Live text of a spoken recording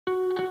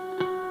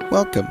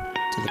Welcome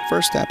to the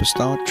First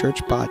Apostolic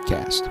Church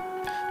Podcast.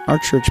 Our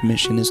church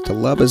mission is to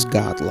love as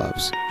God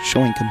loves,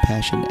 showing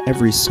compassion to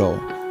every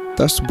soul,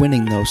 thus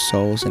winning those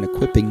souls and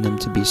equipping them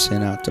to be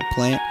sent out to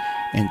plant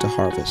and to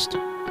harvest.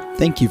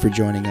 Thank you for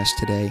joining us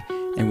today,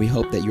 and we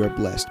hope that you are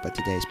blessed by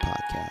today's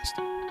podcast.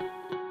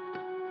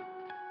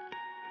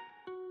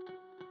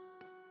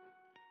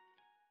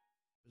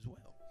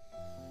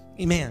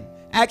 Amen.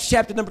 Acts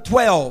chapter number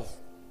 12.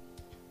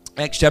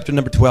 Acts chapter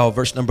number 12,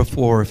 verse number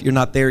 4. If you're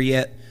not there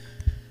yet,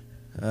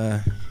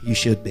 you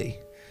should be.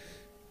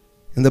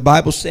 And the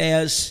Bible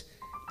says,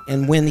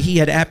 and when he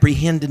had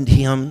apprehended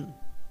him,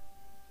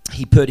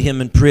 he put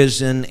him in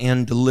prison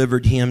and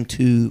delivered him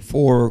to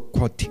 4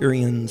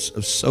 quaternions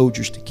of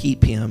soldiers to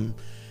keep him.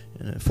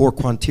 4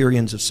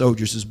 quaternions of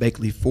soldiers is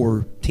basically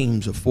 4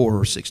 teams of 4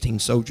 or 16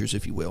 soldiers,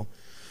 if you will,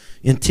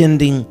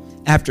 intending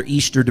after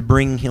Easter to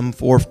bring him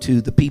forth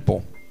to the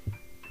people.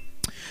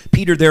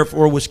 Peter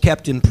therefore was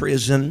kept in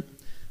prison,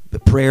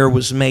 but prayer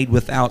was made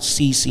without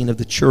ceasing of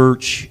the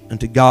church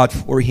unto God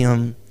for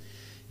him.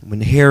 And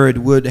when Herod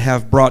would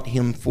have brought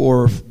him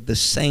forth the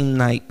same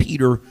night,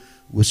 Peter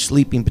was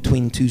sleeping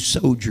between 2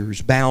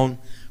 soldiers, bound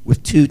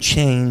with 2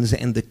 chains,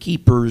 and the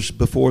keepers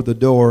before the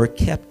door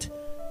kept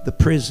the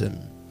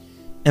prison.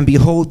 And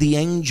behold, the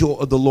angel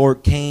of the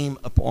Lord came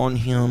upon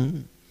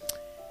him,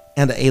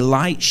 and a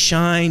light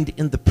shined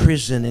in the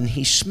prison, and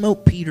he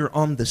smote Peter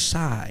on the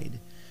side,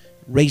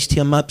 raised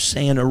him up,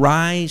 saying,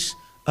 Arise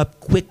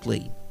up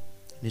quickly.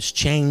 And his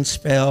chains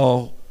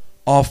fell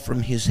off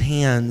from his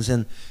hands.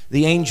 And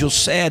the angel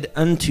said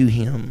unto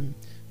him,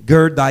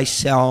 Gird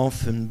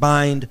thyself and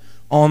bind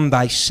on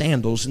thy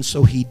sandals. And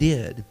so he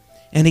did.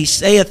 And he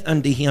saith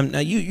unto him, now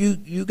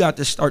you got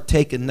to start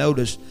taking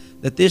notice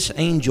that this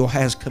angel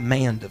has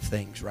command of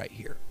things right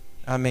here.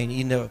 I mean,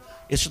 you know,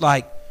 it's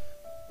like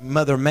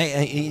Mother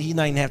May. He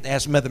doesn't even have to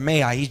ask Mother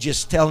May I. He's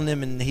just telling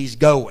him, and he's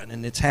going,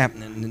 and it's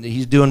happening, and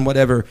he's doing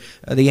whatever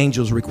the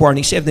angels require. And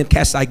he said, Then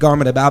cast thy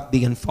garment about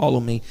thee and follow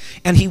me.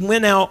 And he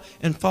went out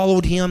and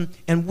followed him,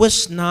 and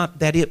wist not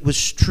that it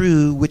was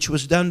true which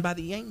was done by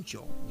the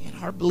angel. He had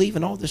hard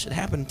believing all this had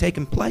happened and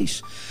taken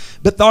place,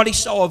 but thought he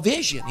saw a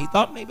vision. He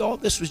thought maybe all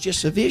this was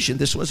just a vision.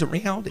 This wasn't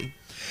reality.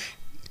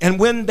 And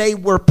when they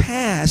were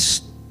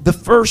past the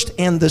first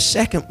and the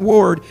second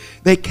ward,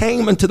 they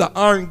came unto the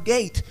iron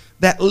gate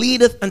that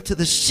leadeth unto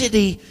the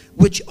city,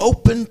 which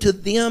opened to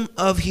them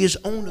of his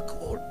own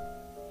accord.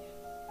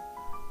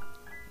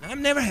 Now, I've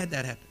never had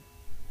that happen.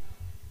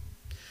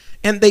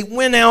 And they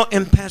went out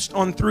and passed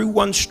on through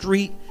one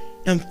street,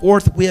 and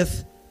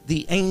forthwith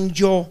the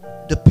angel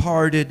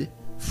departed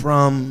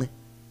from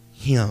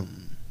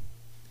him.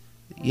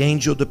 The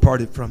angel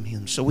departed from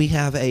him. So we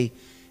have a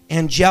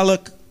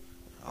angelic,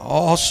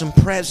 awesome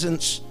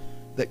presence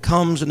that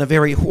comes in a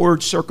very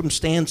horrid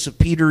circumstance of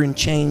Peter in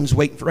chains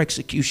waiting for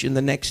execution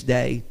the next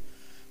day.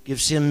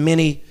 Gives him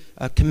many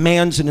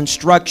commands and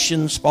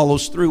instructions,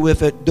 follows through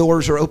with it.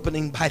 Doors are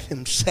opening by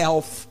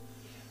themselves.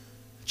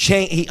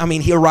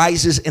 He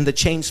arises and the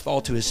chains fall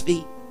to his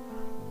feet.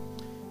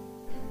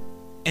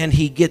 And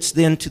he gets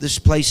then to this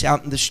place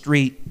out in the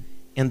street,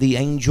 and the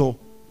angel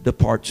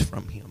departs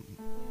from him.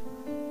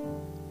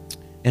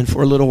 And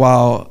for a little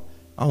while,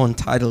 I'll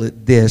entitle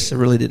it this. I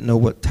really didn't know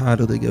what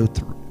title to go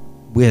through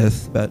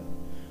with, but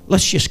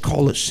let's just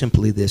call it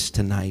simply this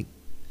tonight: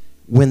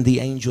 when the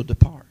angel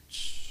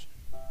departs.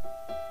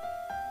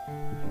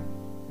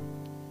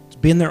 It's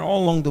been there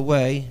all along the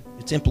way.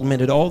 It's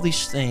implemented all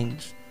these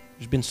things.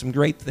 There's been some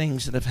great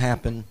things that have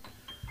happened,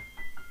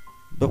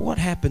 but what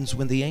happens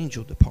when the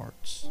angel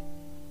departs?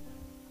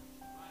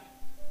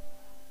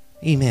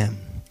 Amen.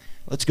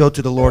 Let's go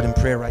to the Lord in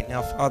prayer right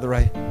now. Father,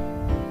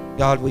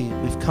 God,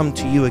 we've come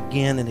to you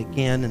again and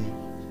again, and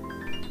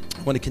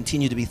I want to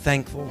continue to be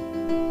thankful.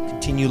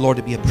 Continue, Lord,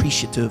 to be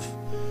appreciative,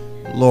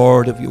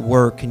 Lord, of your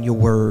work and your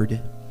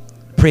word.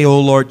 Pray, oh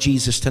Lord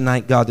Jesus,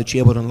 tonight, God, that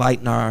you're able to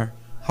enlighten our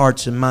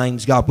hearts and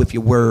minds, God, with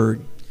your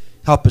word.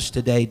 Help us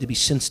today to be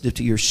sensitive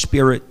to your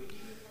spirit.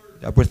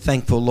 God, we're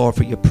thankful, Lord,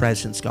 for your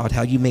presence, God,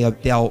 how you may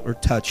have dealt or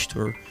touched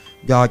or,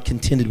 God,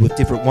 contended with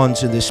different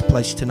ones in this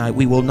place tonight.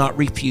 We will not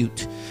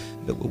refute,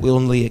 but we'll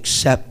willingly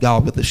accept,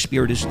 God, what the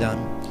Spirit has done.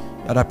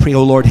 God, I pray,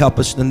 oh Lord, help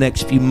us in the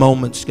next few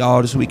moments,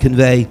 God, as we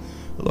convey,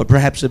 Lord,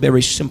 perhaps a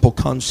very simple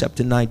concept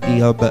and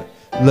idea, but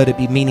let it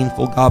be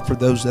meaningful, God, for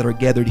those that are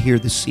gathered here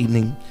this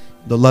evening.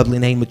 In the lovely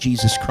name of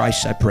Jesus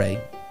Christ, I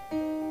pray.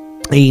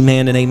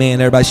 Amen and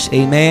amen. Everybody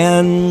say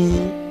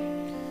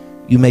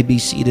amen. You may be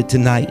seated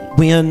tonight.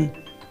 When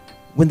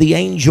the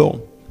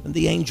angel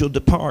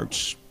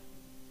departs,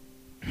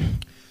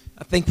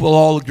 I think we'll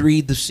all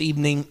agree this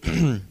evening.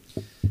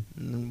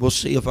 We'll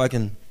see if I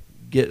can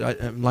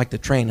I'm like the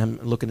train. I'm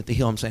looking at the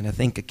hill. I'm saying, I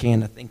think I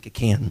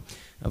can.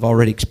 I've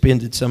already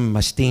expended some of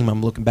my steam.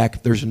 I'm looking back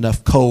if there's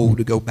enough coal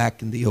to go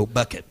back in the old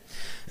bucket.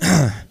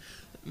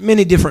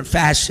 Many different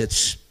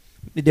facets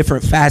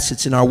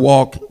in our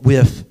walk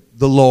with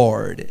the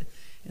Lord.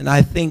 And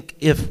I think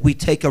if we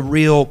take a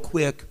real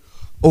quick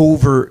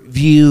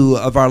overview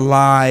of our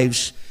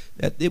lives,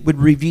 that it would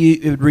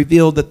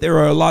reveal that there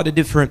are a lot of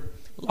different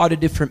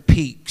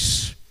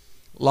peaks,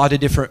 a a lot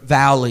of different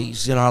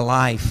valleys in our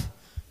life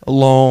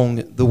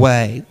along the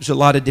way. There's a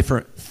lot of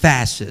different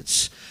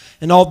facets.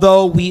 And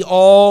although we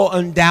all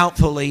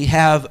undoubtedly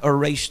have a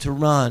race to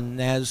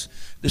run, as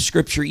the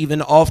Scripture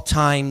even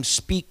oftentimes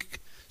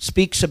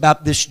speaks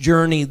about this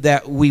journey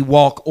that we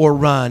walk or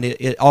run,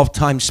 it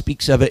oftentimes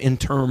speaks of it in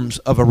terms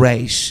of a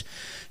race.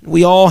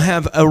 We all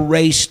have a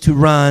race to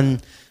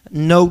run.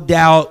 No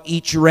doubt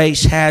each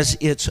race has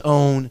its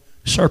own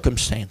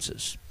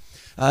circumstances.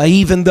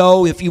 Even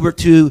though if you were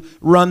to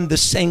run the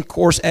same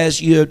course as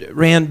you had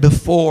ran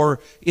before,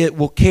 it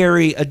will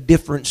carry a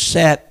different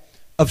set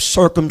of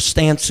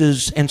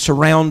circumstances and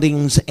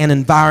surroundings and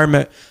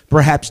environment,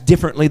 perhaps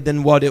differently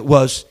than what it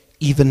was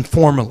even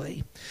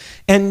formerly.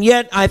 And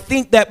yet I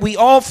think that we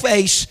all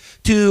face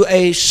to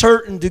a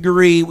certain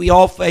degree,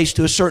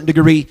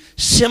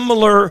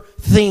 similar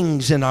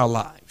things in our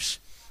lives.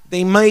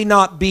 They may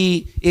not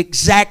be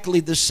exactly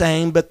the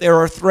same, but there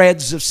are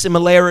threads of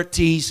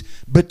similarities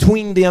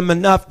between them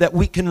enough that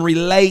we can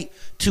relate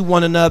to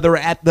one another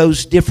at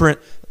those different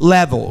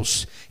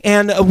levels.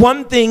 And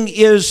one thing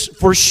is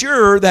for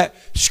sure that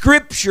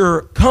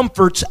Scripture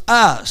comforts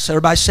us.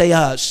 Everybody say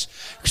us.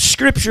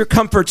 Scripture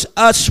comforts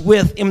us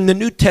with, in the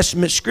New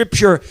Testament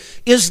Scripture,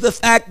 is the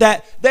fact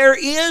that there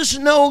is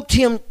no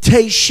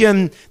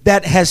temptation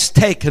that has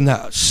taken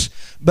us,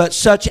 but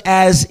such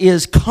as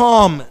is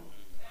common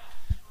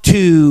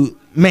to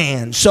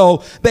man.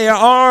 So there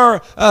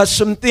are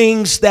some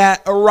things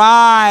that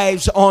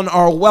arrives on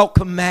our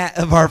welcome mat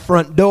of our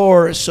front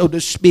door, so to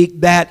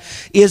speak, that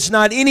is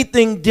not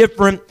anything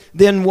different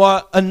than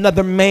what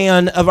another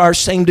man of our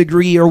same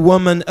degree or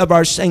woman of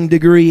our same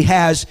degree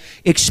has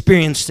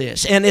experienced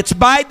this. And it's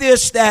by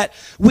this that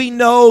we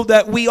know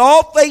that we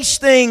all face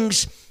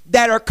things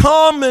that are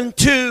common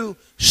to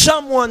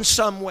someone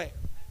somewhere.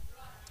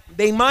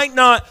 They might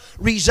not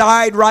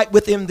reside right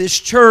within this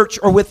church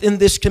or within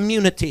this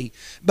community,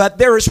 but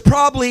there is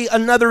probably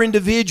another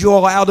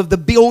individual out of the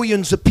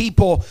billions of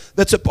people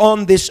that's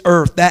upon this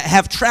earth that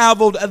have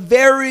traveled a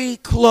very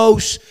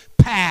close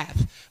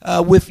path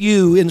with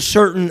you in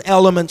certain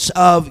elements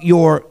of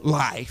your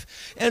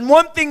life. And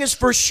one thing is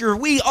for sure,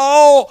 we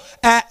all,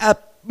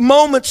 at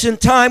moments in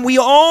time, we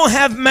all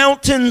have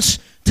mountains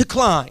to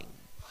climb.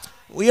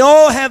 We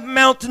all have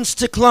mountains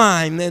to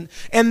climb,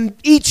 and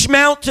each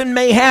mountain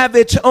may have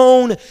its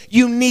own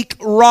unique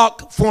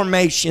rock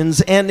formations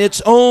and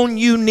its own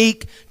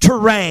unique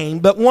terrain.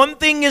 But one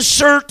thing is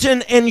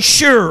certain and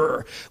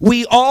sure,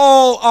 we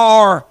all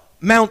are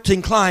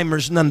mountain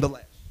climbers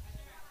nonetheless.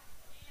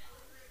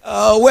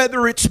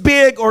 Whether it's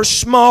big or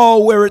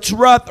small, where it's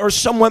rough or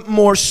somewhat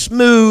more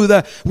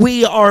smooth,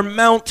 we are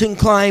mountain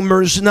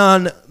climbers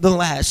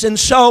nonetheless. And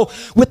so,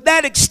 with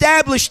that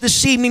established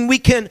this evening, we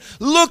can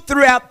look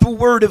throughout the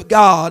Word of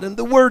God. And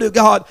the Word of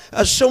God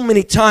so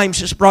many times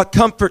has brought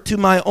comfort to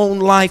my own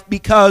life,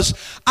 because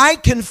I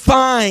can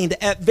find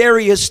at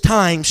various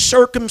times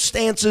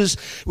circumstances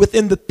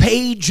within the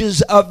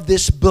pages of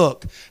this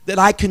book that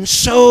I can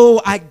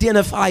so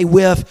identify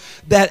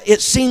with that it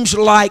seems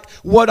like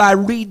what I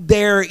read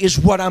there is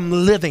what I'm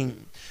living.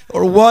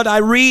 Or what I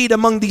read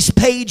among these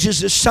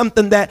pages is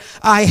something that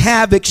I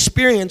have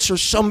experienced or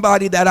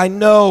somebody that I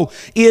know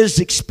is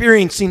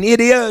experiencing.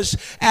 It is,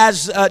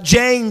 as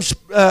James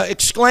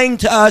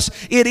exclaimed to us,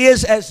 it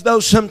is as though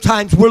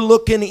sometimes we're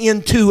looking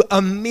into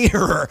a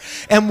mirror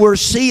and we're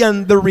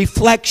seeing the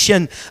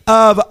reflection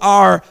of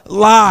our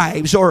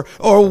lives or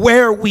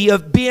where we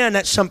have been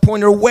at some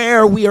point or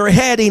where we are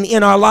heading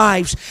in our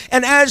lives.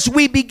 And as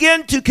we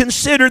begin to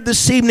consider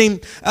this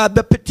evening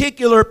the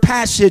particular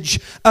passage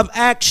of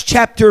Acts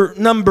chapter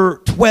number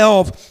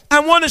 12, I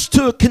want us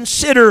to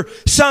consider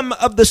some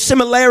of the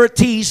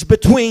similarities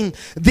between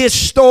this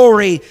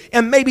story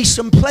and maybe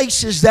some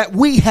places that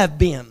we have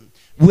been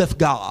with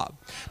God,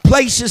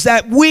 places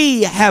that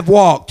we have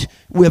walked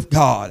with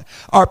God.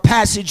 Our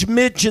passage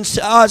mentions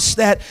to us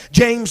that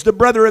James, the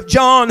brother of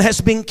John,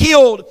 has been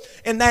killed,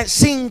 and that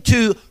seemed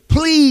to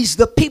please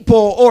the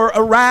people or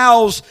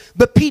arouse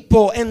the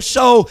people. And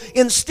so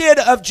instead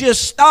of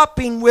just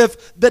stopping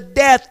with the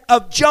death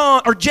of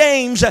John or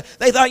James,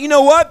 they thought, you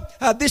know what?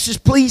 This is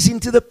pleasing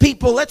to the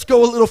people. Let's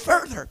go a little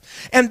further.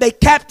 And they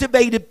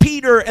captivated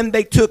Peter and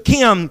they took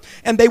him.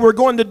 And they were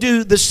going to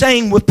do the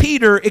same with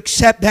Peter,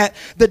 except that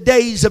the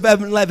days of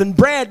unleavened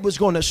bread was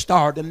going to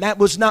start. And that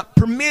was not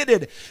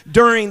permitted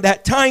during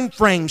that time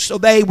frame. So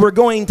they were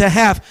going to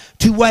have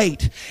to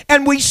wait.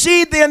 And we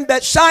see then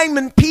that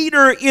Simon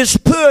Peter is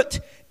put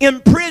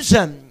in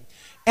prison,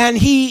 and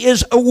he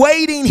is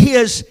awaiting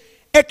his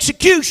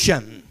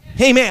execution.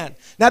 Amen.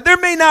 Now, there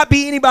may not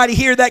be anybody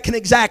here that can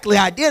exactly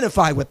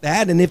identify with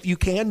that, and if you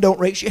can,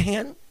 don't raise your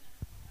hand.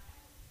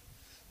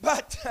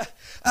 But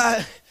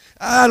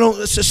I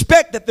don't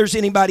suspect that there's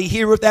anybody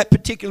here with that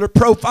particular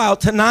profile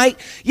tonight.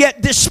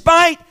 Yet,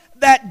 despite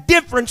that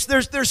difference,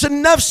 there's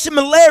enough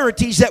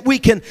similarities that we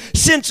can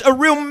sense a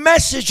real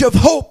message of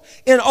hope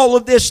in all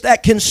of this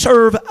that can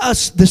serve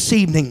us this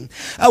evening.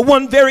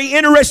 One very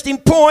interesting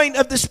point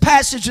of this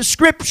passage of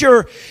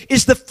Scripture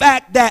is the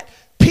fact that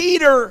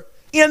Peter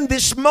in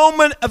this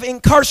moment of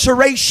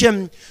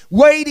incarceration,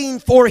 waiting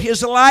for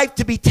his life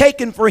to be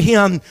taken for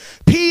him,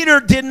 Peter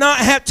did not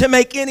have to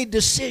make any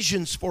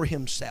decisions for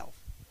himself.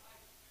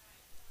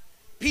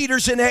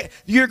 Peter's in it.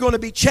 You're going to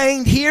be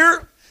chained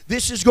here.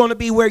 This is going to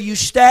be where you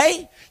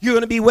stay. You're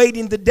going to be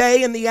waiting the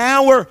day and the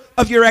hour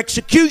of your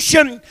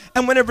execution.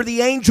 And whenever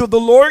the angel of the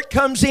Lord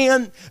comes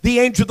in, the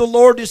angel of the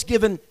Lord is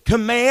given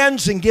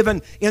commands and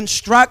given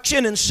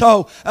instruction. And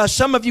so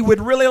some of you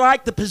would really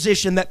like the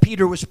position that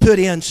Peter was put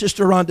in,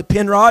 Sister Rhonda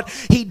Penrod.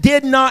 He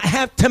did not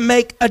have to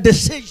make a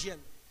decision.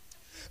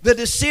 The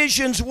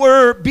decisions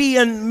were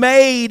being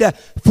made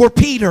for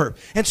Peter.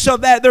 And so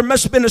that there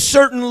must have been a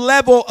certain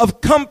level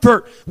of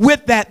comfort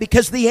with that,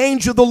 because the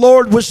angel of the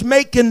Lord was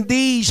making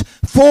these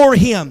for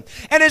him.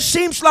 And it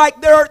seems like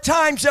there are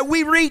times that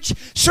we reach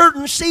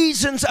certain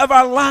seasons of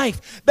our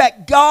life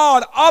that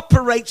God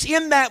operates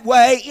in that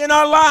way in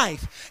our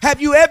life. Have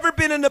you ever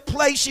been in a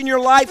place in your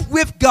life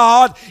with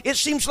God, it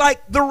seems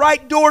like the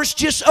right doors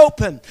just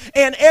open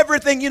and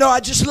everything,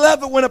 I just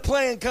love it when a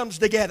plan comes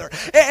together.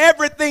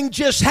 Everything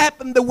just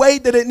happened the way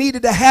that it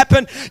needed to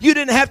happen. You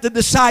didn't have to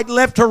decide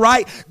left or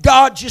right.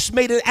 God just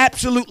made it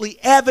absolutely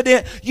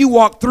evident. You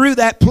walked through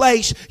that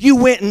place. You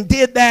went and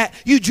did that.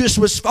 You just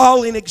was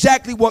following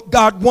exactly what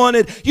God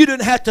wanted. You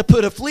didn't have to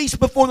put a fleece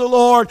before the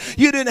Lord.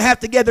 You didn't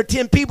have to gather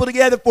 10 people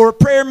together for a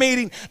prayer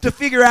meeting to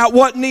figure out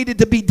what needed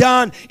to be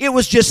done. It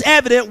was just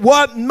evident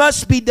what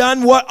must be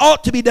done, what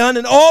ought to be done,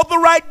 and all the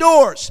right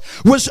doors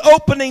was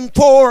opening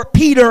for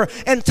Peter.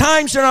 And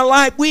times in our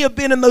life we have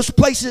been in those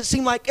places it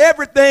seemed like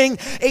everything,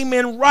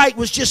 amen, right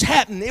was just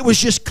happening. It was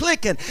just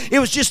clicking. It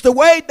was just the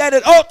way that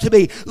it ought to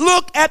be.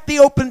 Look at the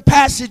open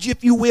passage,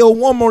 if you will,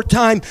 one more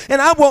time.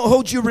 And I won't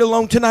hold you real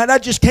long tonight. I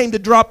just came to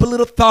drop a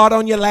little thought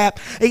on your lap,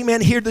 amen,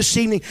 here this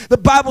evening. The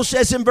Bible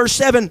says in verse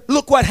 7,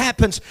 look what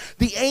happens.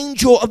 The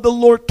angel of the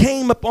Lord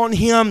came upon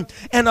him,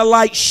 and a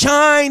light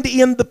shined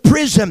in the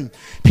prison.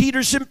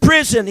 Peter's in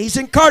prison. He's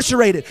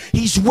incarcerated.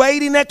 He's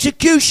waiting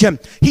execution.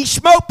 He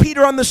smote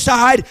Peter on the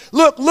side.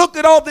 Look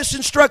at all this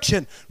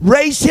instruction.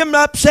 Raise him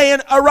up, saying,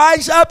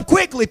 arise up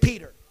quickly,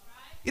 Peter.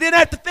 He didn't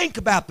have to think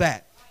about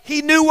that.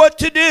 He knew what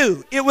to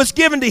do. It was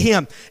given to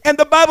him. And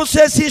the Bible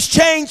says his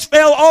chains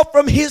fell off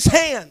from his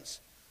hands.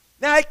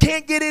 Now, it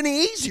can't get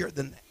any easier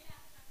than that.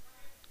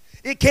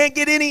 It can't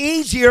get any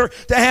easier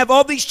to have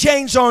all these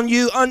chains on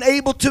you,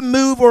 unable to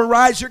move or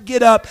rise or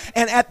get up.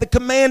 And at the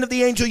command of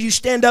the angel, you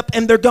stand up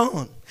and they're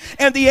gone.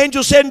 And the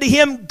angel said unto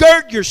him,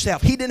 gird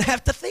yourself. He didn't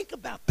have to think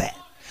about that.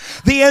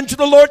 The angel of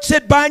the Lord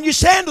said, bind your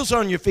sandals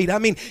on your feet. I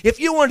mean,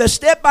 if you want a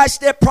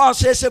step-by-step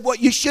process of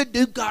what you should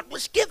do, God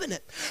was giving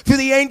it through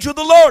the angel of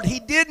the Lord. He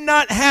did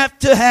not have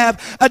to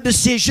have a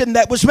decision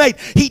that was made.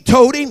 He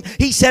told him,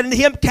 he said unto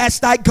him,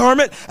 cast thy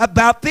garment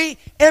about thee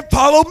and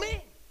follow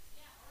me.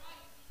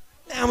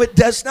 Now, it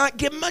does not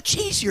get much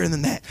easier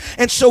than that.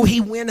 And so he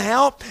went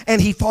out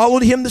and he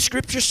followed him, the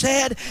scripture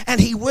said,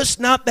 and he wist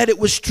not that it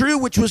was true,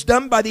 which was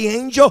done by the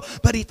angel,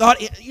 but he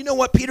thought, you know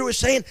what Peter was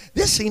saying?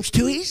 This seems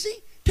too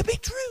easy to be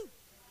true.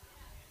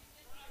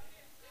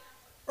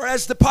 Or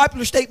as the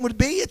popular statement would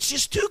be, it's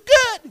just too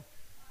good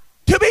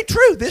to be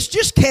true. This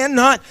just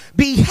cannot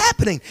be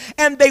happening.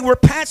 And they were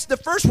past the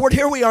first ward.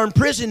 Here we are in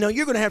prison. Now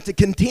you're going to have to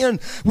contend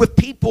with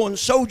people and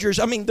soldiers.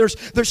 I mean, there's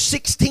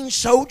 16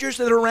 soldiers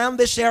that are around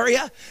this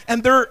area,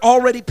 and they're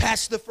already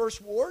past the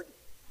first ward.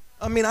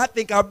 I mean, I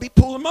think I'll be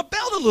pulling my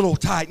belt a little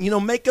tight,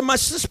 making my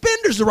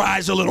suspenders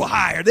rise a little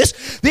higher.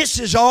 This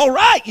is all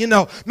right,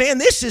 Man,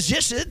 this is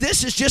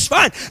just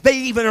fine. They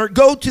even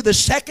go to the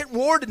second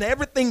ward and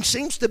everything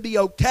seems to be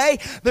okay.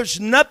 There's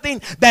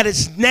nothing that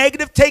is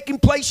negative taking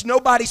place.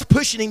 Nobody's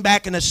pushing him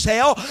back in a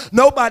cell.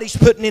 Nobody's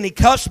putting any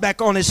cuffs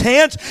back on his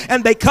hands.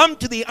 And they come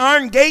to the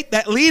iron gate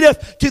that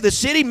leadeth to the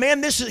city.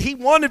 Man, he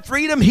wanted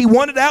freedom. He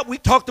wanted out. We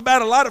talked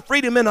about a lot of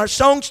freedom in our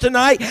songs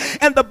tonight.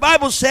 And the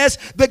Bible says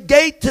the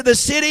gate to the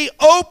city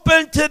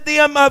open to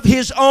them of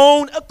his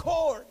own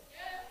accord.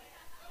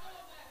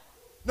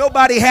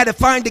 Nobody had to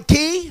find a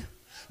key.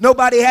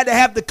 Nobody had to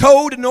have the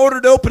code in order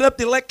to open up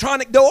the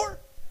electronic door.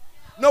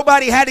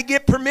 Nobody had to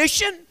get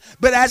permission.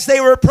 But as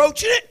they were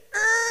approaching it,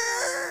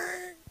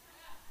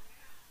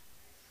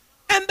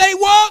 and they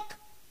walk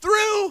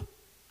through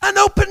an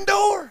open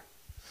door.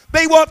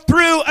 They walked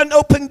through an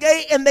open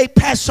gate and they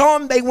passed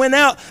on. They went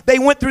out. They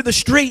went through the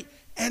street,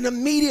 and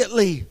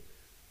immediately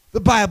the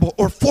Bible,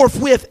 or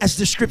forthwith, as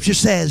the scripture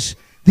says,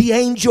 the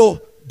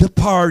angel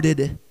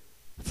departed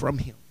from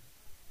him.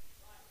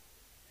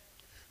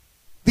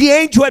 The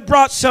angel had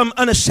brought some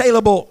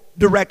unassailable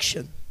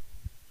direction.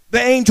 The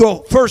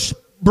angel first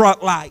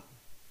brought light.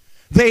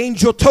 The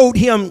angel told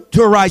him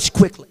to arise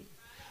quickly.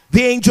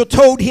 The angel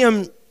told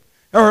him,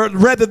 or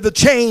rather the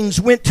chains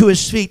went to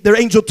his feet. The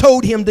angel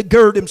told him to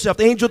gird himself.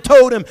 The angel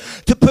told him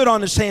to put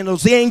on his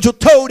sandals. The angel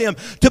told him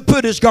to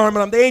put his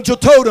garment on. The angel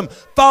told him,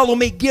 follow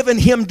me, giving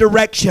him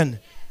direction.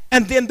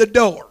 And then the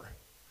door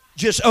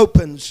just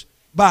opens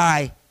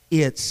by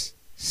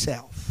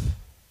itself.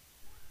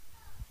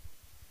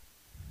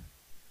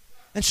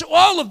 And so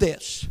all of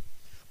this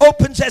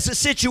opens as a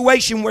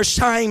situation where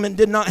Simon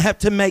did not have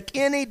to make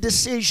any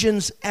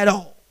decisions at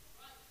all.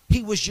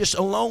 he was just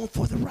alone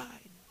for the ride.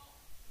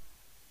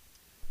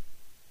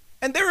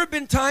 And there have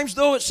been times,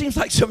 though it seems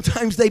like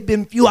sometimes they've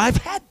been few, I've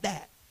had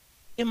that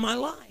in my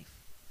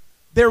life.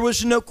 There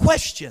was no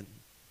question.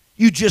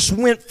 You just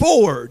went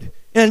forward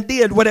and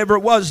did whatever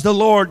it was the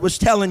Lord was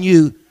telling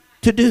you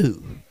to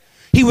do.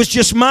 He was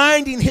just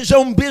minding his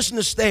own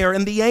business there,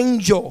 and the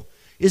angel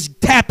is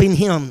tapping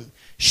him,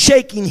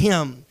 shaking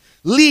him,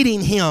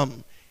 leading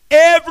him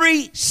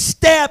every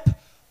step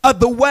of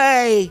the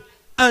way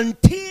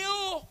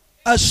until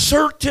a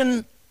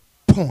certain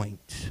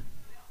point.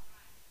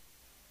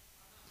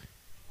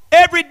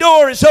 Every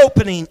door is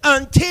opening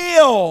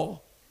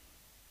until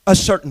a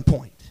certain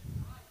point.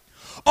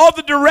 All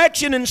the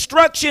direction,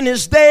 instruction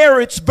is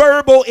there. It's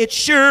verbal, it's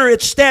sure,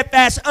 it's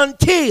steadfast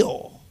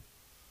until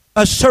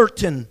a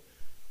certain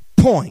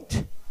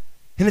point.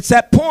 And it's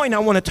that point I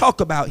want to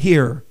talk about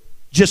here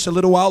just a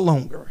little while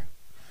longer.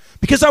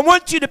 Because I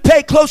want you to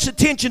pay close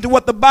attention to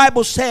what the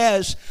Bible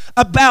says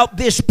about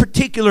this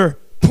particular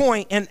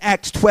point in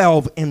Acts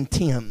 12 and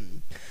 10.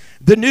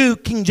 The New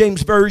King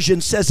James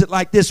Version says it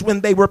like this: when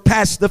they were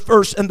past the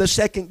first and the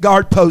second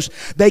guard post,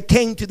 they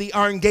came to the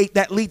iron gate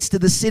that leads to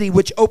the city,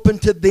 which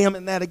opened to them,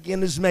 and that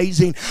again is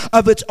amazing,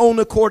 of its own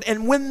accord.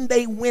 And when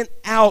they went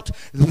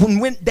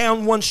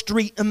down one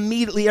street,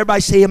 immediately,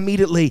 everybody say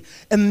immediately,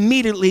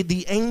 immediately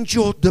the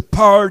angel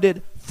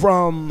departed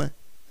from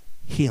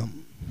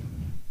him.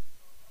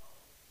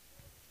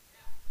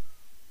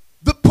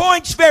 The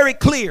point's very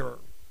clear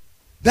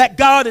that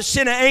God has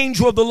sent an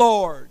angel of the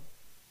Lord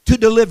to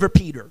deliver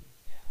Peter,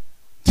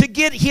 to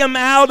get him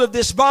out of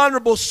this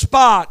vulnerable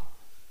spot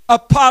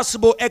of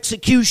possible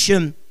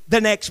execution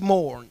the next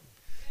morn,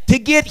 to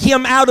get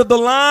him out of the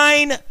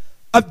line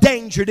of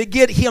danger, to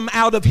get him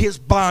out of his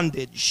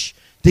bondage,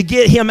 to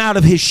get him out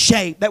of his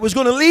shape that was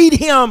going to lead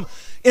him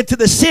into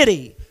the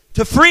city,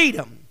 to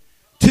freedom,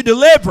 to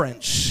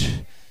deliverance.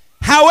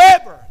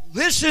 However,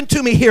 listen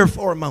to me here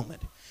for a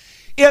moment.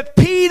 If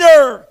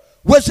Peter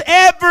was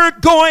ever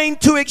going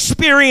to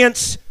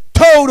experience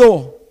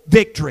total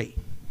victory,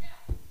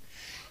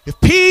 if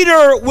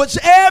Peter was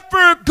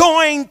ever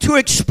going to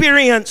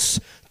experience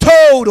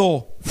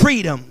total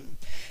freedom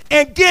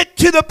and get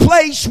to the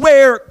place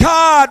where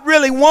God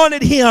really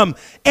wanted him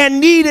and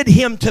needed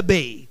him to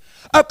be,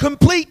 a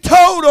complete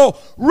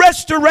total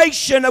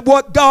restoration of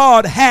what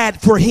God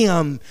had for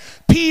him,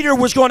 Peter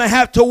was going to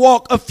have to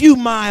walk a few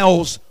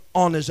miles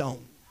on his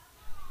own.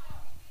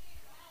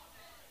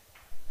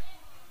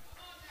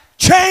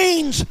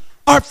 Chains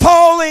are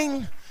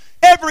falling.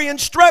 Every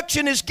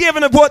instruction is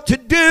given of what to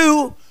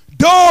do.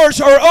 Doors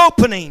are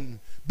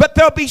opening, but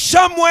there'll be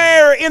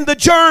somewhere in the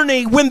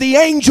journey when the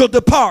angel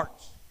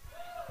departs.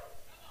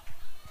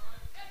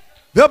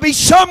 There'll be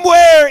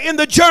somewhere in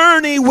the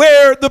journey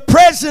where the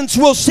presence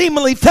will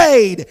seemingly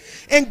fade,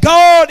 and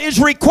God is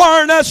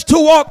requiring us to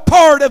walk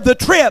part of the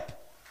trip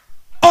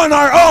on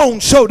our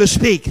own, so to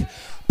speak.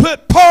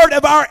 Put part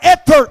of our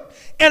effort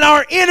and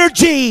our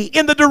energy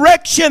in the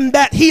direction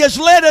that He has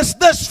led us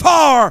thus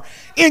far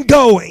in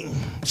going.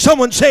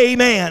 Someone say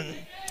amen.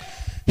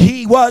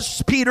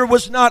 Peter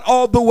was not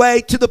all the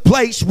way to the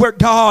place where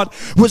God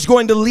was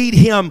going to lead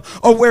him,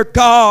 or where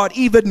God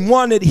even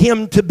wanted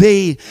him to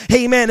be.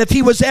 Amen. If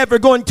he was ever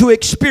going to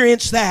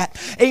experience that,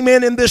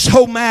 amen, in this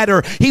whole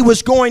matter, he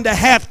was going to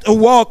have to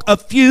walk a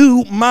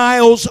few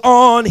miles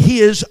on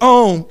his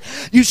own.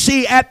 You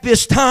see, at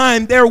this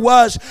time, there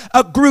was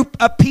a group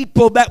of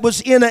people that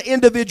was in an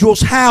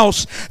individual's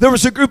house. There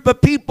was a group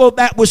of people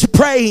that was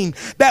praying,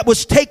 that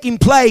was taking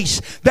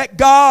place, that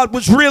God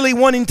was really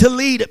wanting to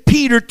lead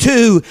Peter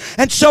to.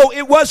 And so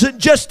it wasn't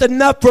just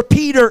enough for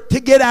Peter to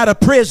get out of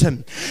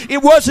prison.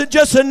 It wasn't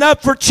just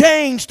enough for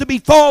chains to be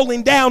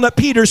falling down at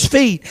Peter's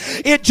feet.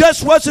 It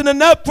just wasn't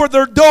enough for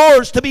their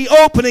doors to be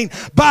opening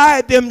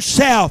by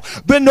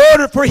themselves. But in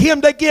order for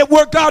him to get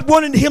where God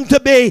wanted him to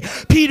be,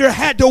 Peter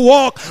had to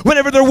walk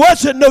whenever there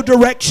wasn't no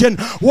direction,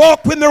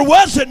 walk when there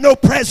wasn't no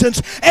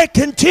presence, and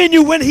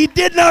continue when he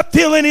did not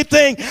feel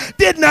anything,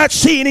 did not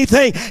see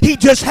anything. He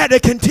just had to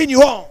continue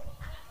on.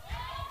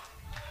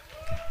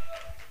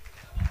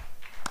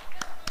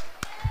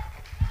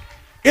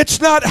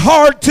 It's not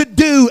hard to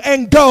do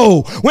and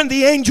go when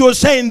the angel is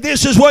saying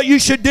this is what you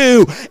should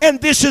do and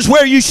this is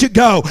where you should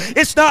go.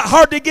 It's not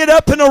hard to get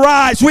up and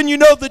arise when you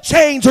know the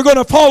chains are going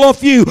to fall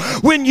off you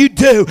when you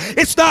do.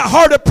 It's not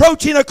hard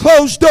approaching a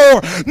closed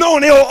door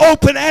knowing it will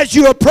open as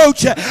you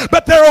approach it.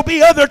 But there will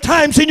be other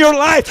times in your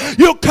life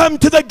you'll come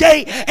to the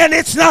gate and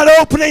it's not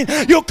opening.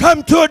 You'll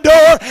come to a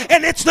door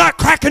and it's not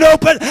cracking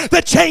open.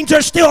 The chains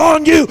are still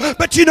on you.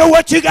 But you know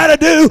what you got to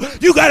do?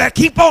 You got to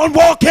keep on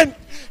walking.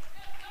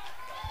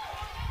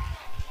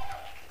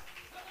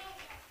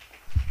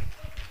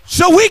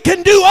 So we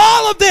can do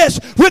all of this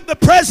with the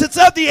presence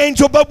of the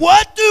angel, but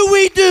what do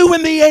we do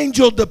when the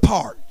angel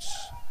departs?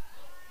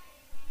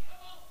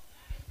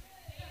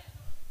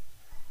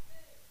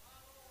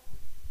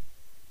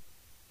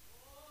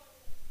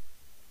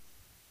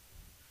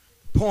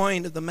 The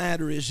point of the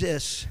matter is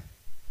this.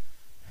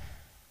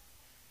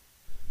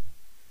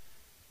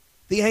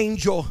 The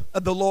angel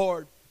of the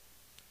Lord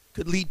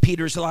could lead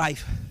Peter's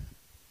life.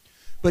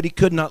 but he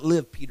could not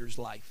live Peter's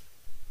life.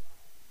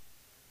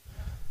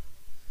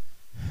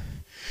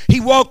 He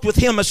walked with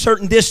him a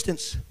certain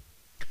distance.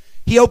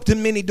 He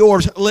opened many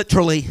doors,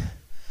 literally.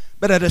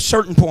 But at a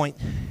certain point,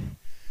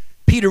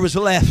 Peter was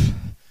left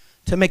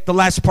to make the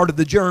last part of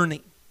the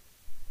journey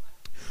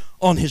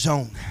on his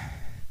own.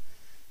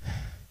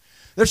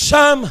 There's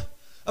some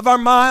of our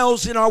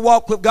miles in our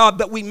walk with God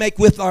that we make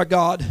with our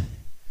God.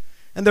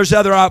 And there's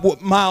other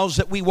miles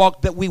that we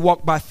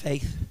walk by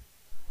faith.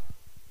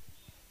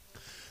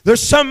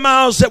 There's some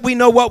miles that we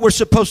know what we're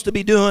supposed to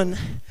be doing.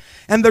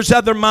 And there's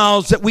other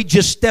miles that we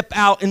just step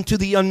out into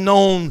the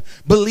unknown,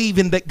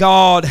 believing that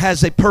God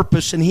has a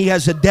purpose and He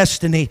has a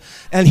destiny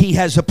and He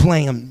has a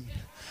plan.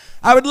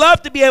 I would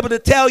love to be able to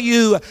tell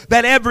you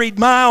that every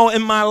mile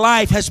in my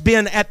life has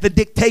been at the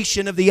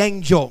dictation of the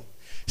angel,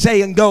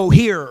 saying, go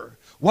here,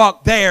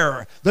 walk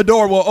there, the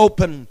door will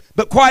open.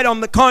 But quite on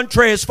the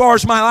contrary, as far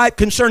as my life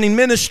concerning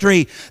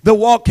ministry, the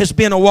walk has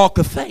been a walk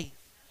of faith.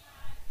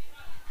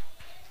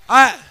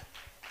 I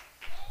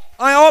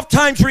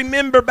oftentimes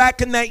remember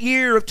back in that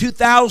year of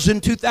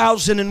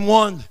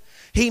 2001,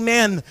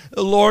 amen,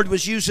 the Lord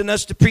was using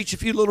us to preach a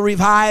few little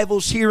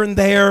revivals here and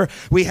there.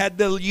 We had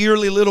the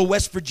yearly little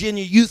West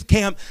Virginia youth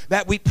camp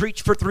that we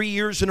preached for 3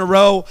 years in a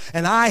row.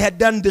 And I had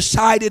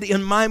decided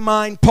in my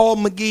mind, Paul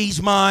McGee's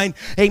mind,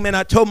 amen,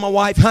 I told my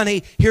wife,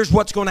 honey, here's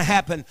what's going to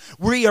happen.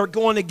 We are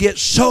going to get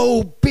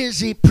so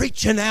busy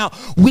preaching out,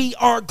 we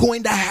are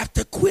going to have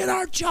to quit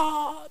our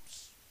jobs.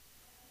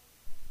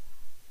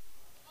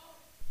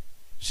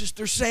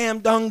 Sister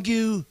Sam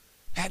Dongyu,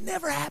 that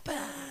never happened.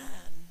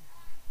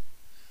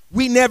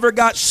 We never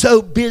got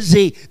so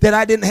busy that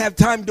I didn't have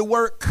time to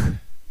work.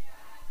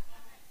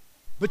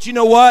 But you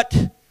know what?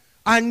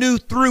 I knew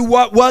through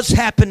what was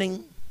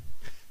happening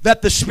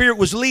that the Spirit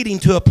was leading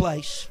to a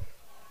place.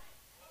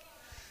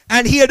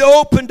 And He had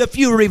opened a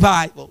few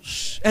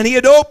revivals. And He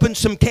had opened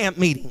some camp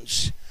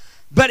meetings.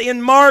 But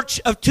in March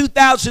of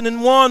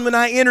 2001, when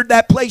I entered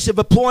that place of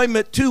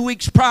employment 2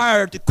 weeks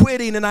prior to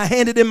quitting, and I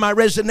handed in my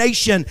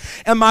resignation,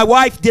 and my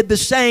wife did the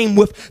same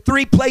with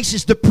 3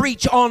 places to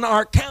preach on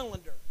our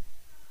calendar,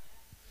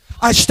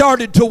 I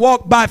started to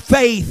walk by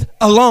faith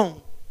alone.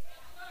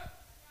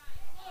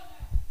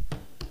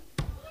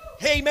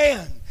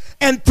 Amen.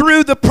 And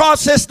through the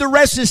process, the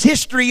rest is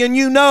history. And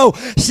you know,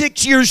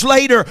 6 years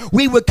later,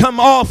 we would come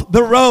off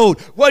the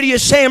road. What are you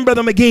saying,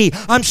 Brother McGee?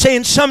 I'm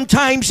saying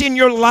sometimes in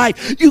your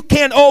life, you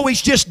can't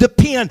always just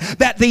depend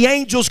that the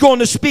angel's going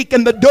to speak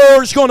and the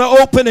door's going to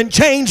open and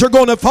chains are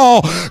going to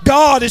fall.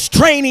 God is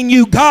training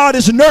you. God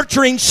is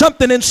nurturing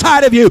something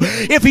inside of you.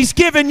 If He's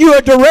given you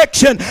a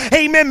direction,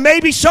 amen,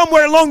 maybe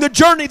somewhere along the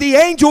journey, the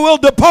angel will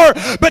depart.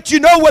 But you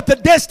know what the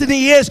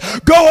destiny is.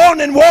 Go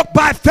on and walk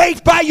by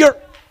faith by your...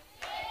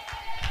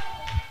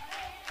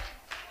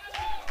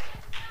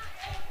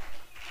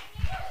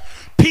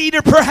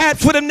 Peter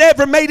perhaps would have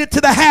never made it to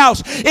the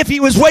house if he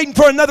was waiting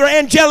for another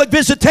angelic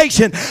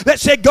visitation that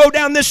said, go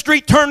down this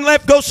street, turn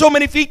left, go so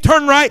many feet,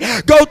 turn right,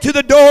 go to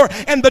the door,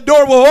 and the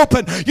door will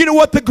open. You know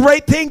what the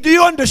great thing? Do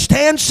you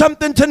understand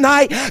something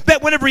tonight?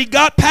 That whenever he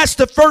got past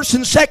the 1st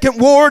and 2nd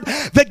ward,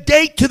 the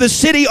gate to the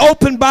city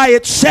opened by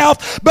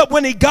itself. But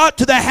when he got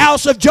to the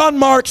house of John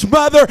Mark's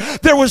mother,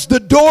 there was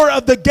the door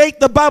of the gate,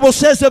 the Bible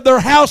says, of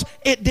their house.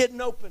 It didn't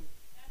open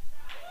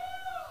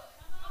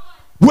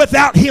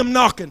without him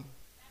knocking.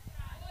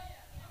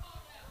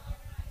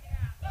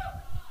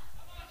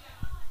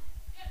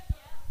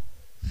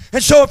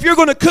 And so if you're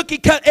going to cookie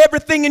cut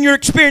everything in your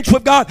experience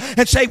with God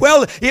and say,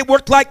 well, it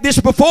worked like this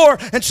before,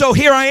 and so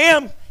here I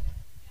am.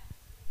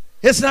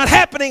 It's not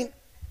happening.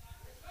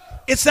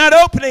 It's not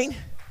opening.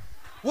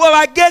 Well,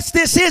 I guess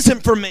this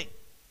isn't for me.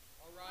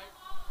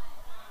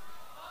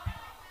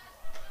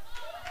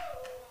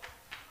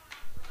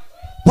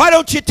 Why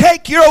don't you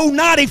take your old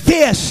naughty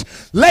fist,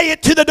 lay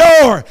it to the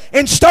door,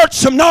 and start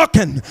some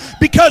knocking?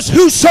 Because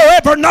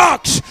whosoever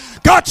knocks,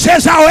 God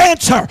says, I'll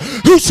answer.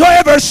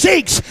 Whosoever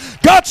seeks,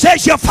 God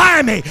says, you'll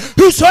find me.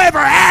 Whosoever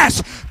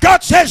asks,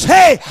 God says,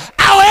 hey,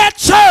 I'll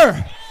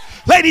answer.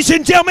 Ladies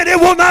and gentlemen, it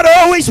will not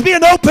always be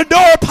an open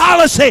door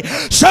policy.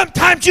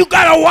 Sometimes you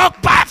got to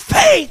walk by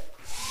faith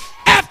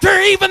after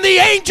even the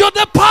angel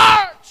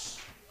departs.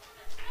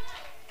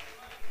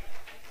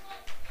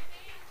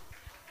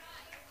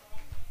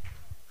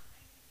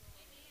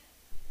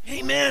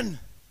 Amen.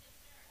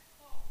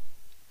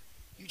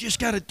 You just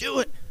got to do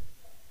it.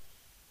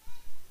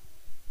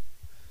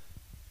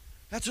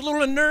 That's a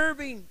little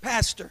unnerving,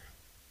 Pastor.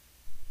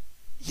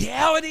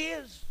 Yeah, it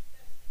is.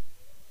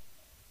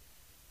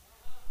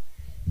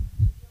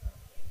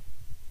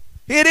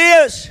 It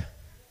is.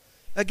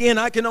 Again,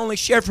 I can only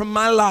share from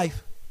my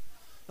life.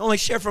 Only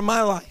share from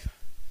my life.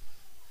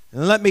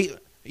 And let me,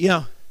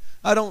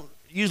 I don't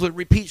usually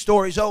repeat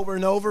stories over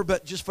and over,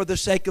 but just for the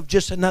sake of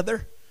just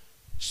another.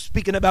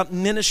 Speaking about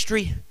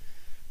ministry.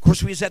 Of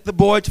course, we was at the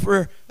Boyds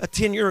for a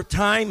tenure of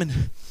time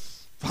and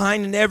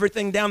finding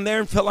everything down there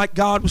and felt like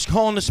God was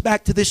calling us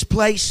back to this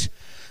place.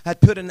 I'd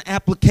put in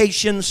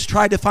applications,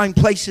 tried to find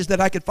places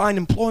that I could find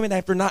employment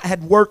after not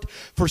had worked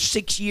for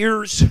 6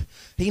 years.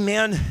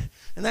 Amen.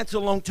 And that's a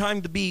long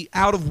time to be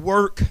out of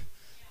work.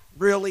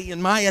 Really,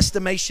 in my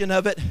estimation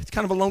of it, it's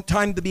kind of a long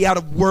time to be out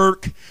of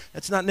work.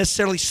 That's not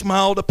necessarily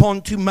smiled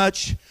upon too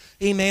much.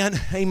 Amen.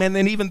 Amen.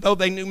 And even though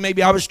they knew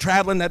maybe I was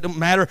traveling, that don't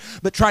matter.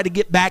 But try to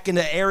get back in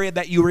the area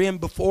that you were in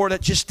before.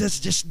 That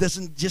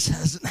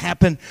doesn't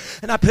happen.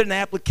 And I put an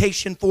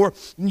application for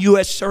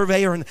U.S.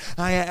 Surveyor, and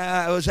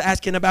I was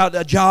asking about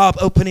a job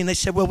opening. They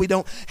said, well, we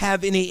don't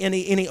have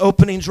any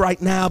openings right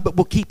now, but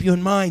we'll keep you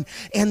in mind.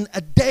 And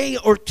a day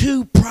or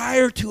two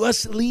prior to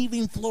us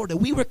leaving Florida,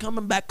 we were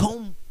coming back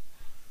home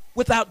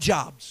without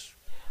jobs.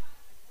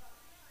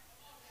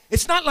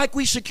 It's not like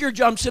we secured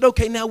jobs and said,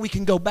 okay, now we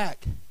can go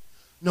back.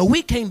 No,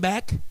 we came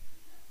back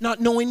not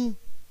knowing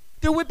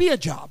there would be a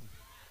job.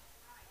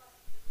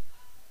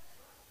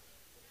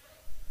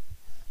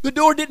 The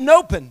door didn't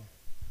open,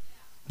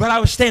 but I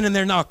was standing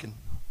there knocking.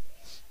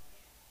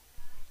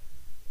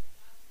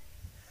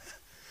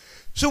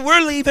 So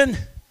we're leaving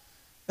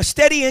a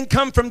steady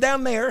income from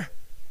down there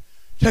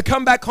to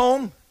come back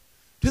home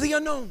to the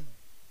unknown.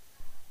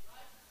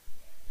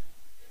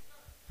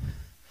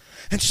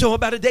 And so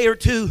about a day or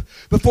two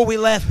before we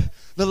left,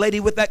 the lady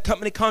with that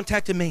company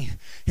contacted me.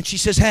 And she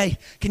says, hey,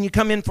 can you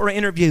come in for an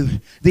interview?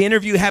 The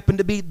interview happened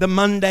to be the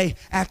Monday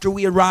after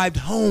we arrived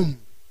home.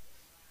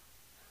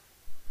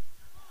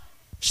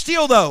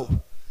 Still,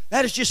 though,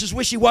 that is just as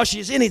wishy-washy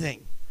as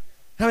anything.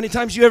 How many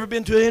times have you ever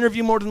been to an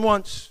interview more than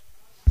once?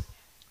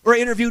 Or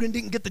interviewed and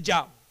didn't get the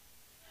job?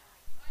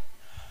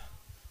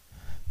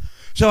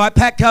 So I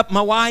packed up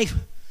my wife,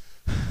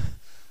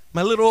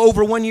 my little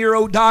over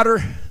 1-year-old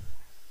daughter,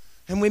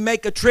 and we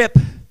make a trip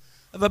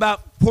of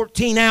about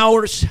 14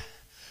 hours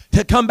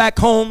to come back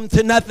home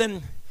to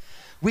nothing.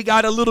 We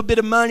got a little bit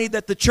of money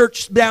that the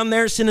church down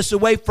there sent us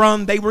away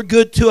from. They were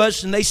good to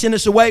us, and they sent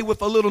us away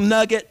with a little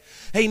nugget,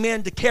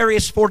 amen, to carry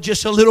us for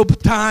just a little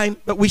time.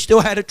 But we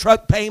still had a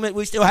truck payment.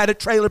 We still had a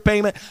trailer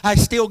payment. I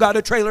still got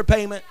a trailer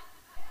payment.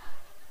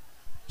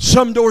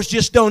 Some doors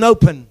just don't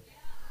open.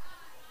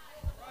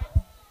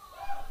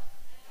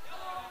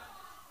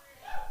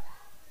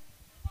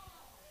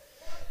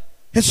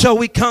 And so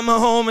we come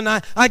home, and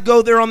I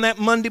go there on that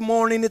Monday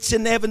morning. It's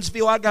in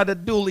Evansville. I got a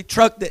dually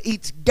truck that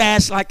eats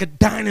gas like a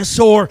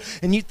dinosaur.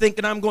 And you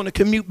thinking I'm going to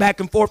commute back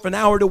and forth an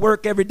hour to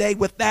work every day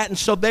with that. And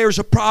so there's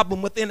a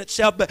problem within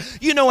itself. But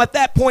you know, at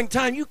that point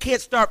in time, you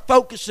can't start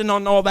focusing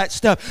on all that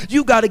stuff.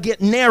 You got to get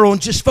narrow and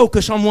just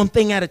focus on one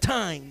thing at a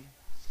time.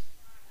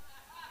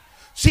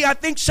 See, I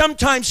think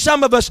sometimes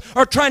some of us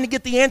are trying to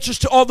get the answers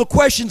to all the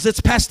questions that's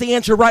past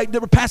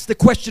the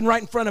question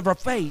right in front of our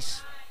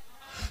face.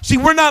 See,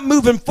 we're not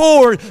moving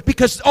forward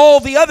because all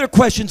the other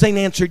questions ain't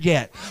answered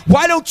yet.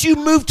 Why don't you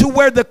move to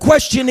where the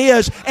question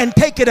is and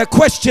take it a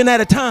question at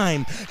a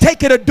time?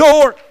 Take it a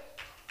door.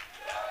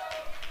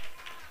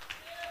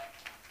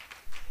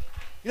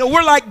 You know,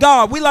 we're like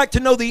God. We like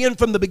to know the end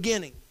from the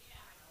beginning.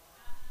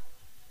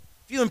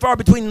 Few and far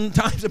between the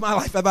times of my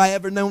life have I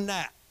ever known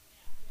that.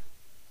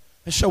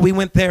 And so we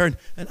went there,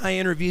 and I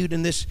interviewed,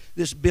 and this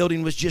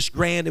building was just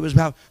grand. It was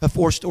about a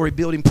 4-story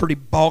building, pretty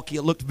bulky.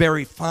 It looked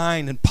very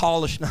fine and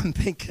polished, and I'm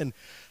thinking,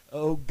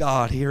 oh,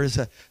 God, here is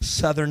a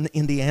southern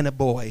Indiana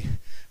boy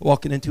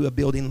walking into a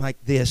building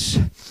like this.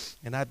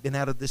 And I've been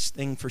out of this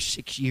thing for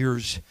 6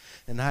 years,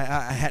 and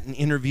I hadn't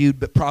interviewed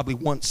but probably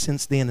once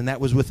since then, and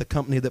that was with a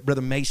company that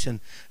Brother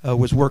Mason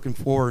was working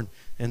for,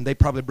 and they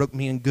probably broke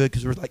me in good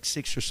because there were like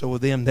 6 or so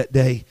of them that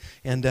day,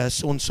 and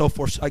so on and so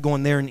forth. So I go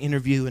in there and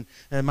interview,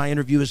 and my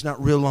interview is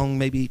not real long,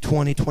 maybe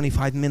 20,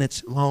 25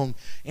 minutes long,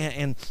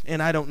 and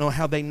I don't know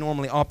how they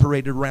normally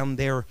operated around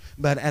there,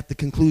 but at the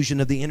conclusion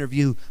of the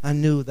interview, I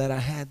knew that I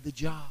had the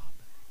job.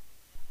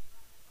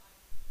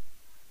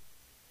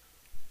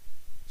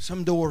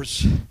 Some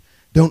doors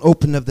don't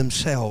open of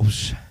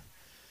themselves,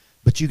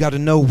 but you got to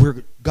know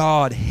where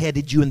God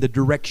headed you in the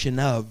direction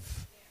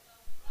of.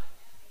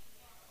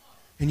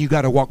 And you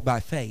got to walk by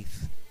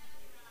faith.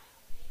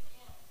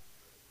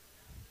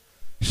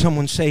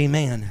 Someone say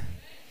amen.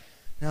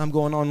 Now I'm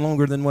going on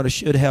longer than what I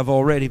should have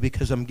already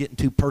because I'm getting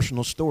too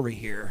personal story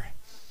here.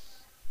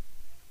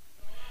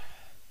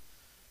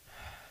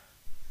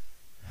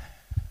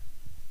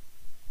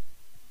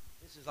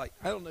 This is like,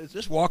 I don't know, is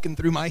this walking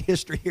through my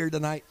history here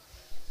tonight?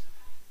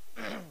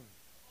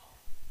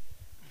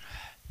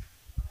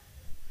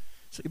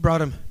 So he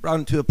brought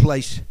him to a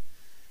place.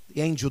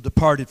 The angel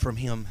departed from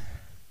him.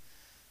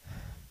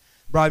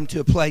 Brought him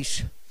to a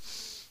place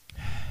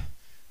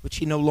which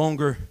he no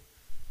longer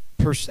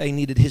per se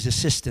needed his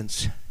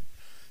assistance.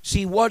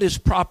 See, what is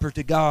proper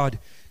to God,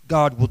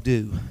 God will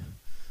do.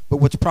 But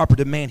what's proper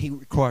to man, he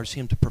requires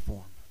him to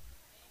perform.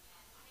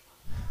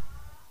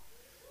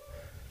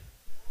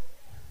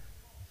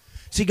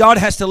 See, God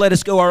has to let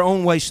us go our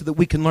own way so that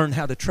we can learn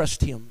how to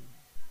trust him.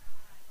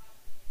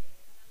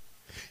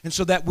 And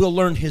so that we'll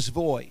learn his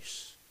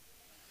voice.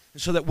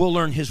 And so that we'll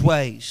learn his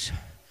ways.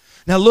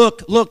 Now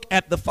look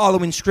at the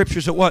following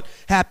scriptures at what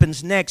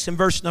happens next in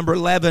verse number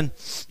 11.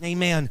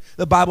 Amen.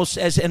 The Bible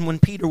says, and when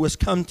Peter was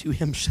come to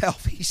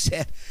himself, he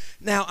said,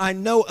 now I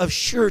know of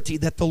surety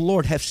that the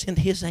Lord hath sent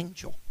his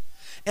angel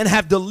and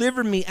have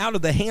delivered me out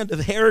of the hand of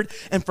Herod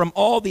and from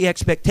all the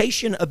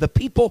expectation of the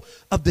people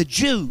of the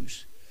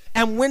Jews.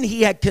 And when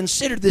he had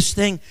considered this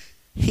thing,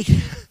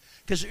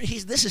 because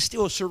this is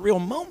still a surreal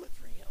moment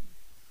for him,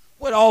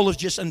 what all has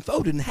just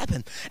unfolded and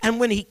happened. And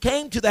when he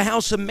came to the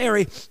house of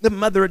Mary, the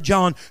mother of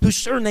John, whose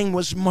surname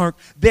was Mark,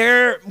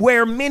 there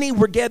where many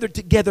were gathered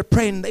together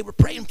praying, they were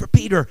praying for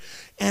Peter.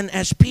 And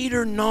as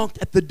Peter knocked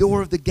at the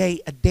door of the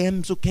gate, a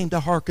damsel came to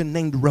hearken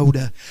named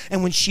Rhoda.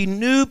 And when she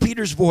knew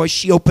Peter's voice,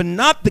 she opened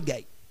not the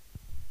gate.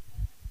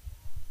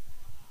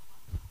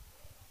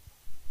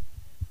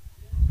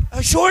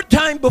 A short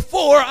time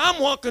before,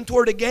 I'm walking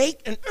toward a gate,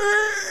 and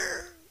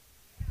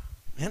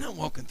man, I'm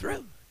walking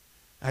through.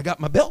 I got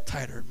my belt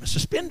tighter. My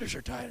suspenders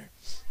are tighter.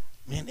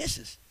 Man,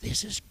 this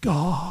is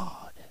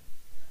God.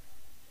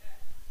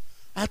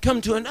 I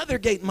come to another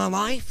gate in my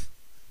life.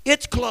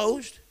 It's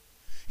closed.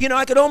 You know,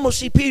 I could almost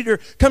see Peter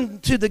come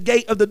to the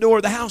gate of the door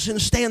of the house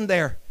and stand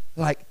there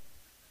like,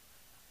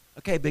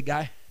 okay, big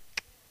guy,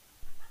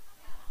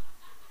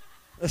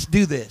 let's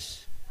do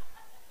this.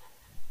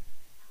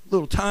 A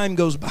little time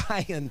goes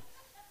by and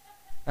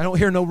I don't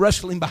hear no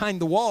rustling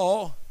behind the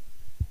wall.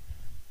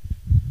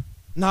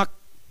 Knock,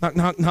 knock,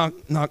 knock,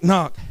 knock, knock,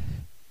 knock.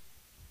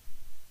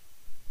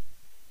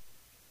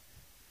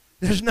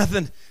 There's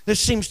nothing, there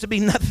seems to be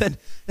nothing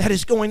that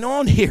is going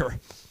on here.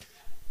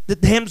 The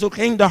damsel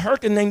came to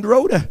hearken named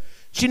Rhoda.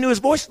 She knew his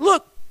voice.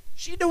 Look,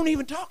 she don't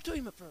even talk to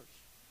him at first.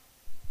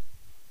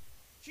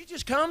 She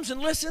just comes and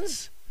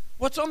listens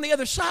what's on the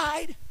other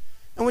side.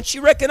 And when she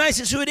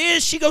recognizes who it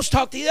is, she goes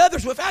talk to the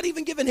others without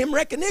even giving him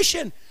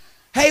recognition.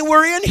 Hey,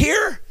 we're in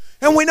here,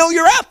 and we know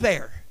you're out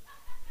there.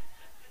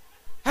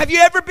 Have you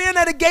ever been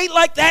at a gate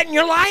like that in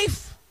your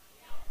life?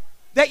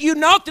 That you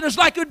knocked, and it's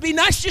like it would be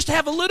nice just to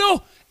have a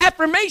little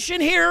affirmation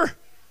here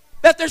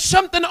that there's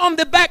something on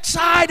the back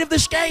side of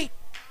this gate.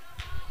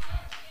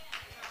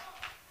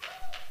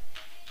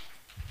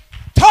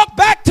 Talk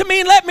back to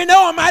me and let me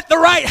know I'm at the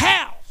right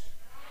house.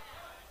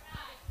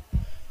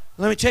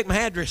 Let me check my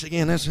address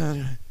again. That's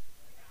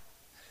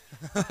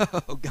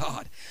oh,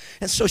 God.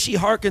 And so she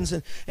hearkens,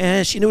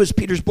 and she knew it was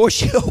Peter's voice.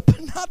 She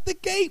opened not the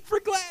gate for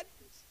gladness,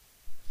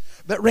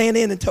 but ran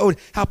in and told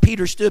how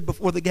Peter stood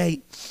before the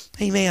gate.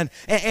 Amen.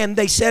 And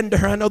they said to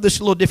her, I know this is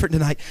a little different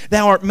tonight,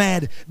 thou art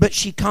mad. But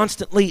she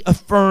constantly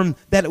affirmed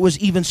that it was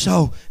even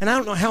so. And I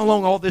don't know how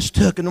long all this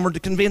took in order to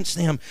convince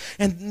them.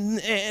 And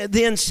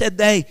then said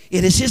they,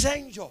 it is his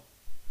angel.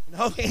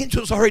 No, the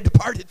angel's already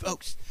departed,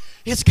 folks.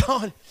 It's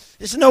gone.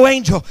 It's no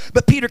angel.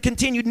 But Peter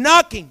continued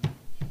knocking.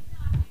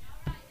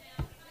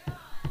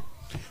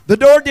 The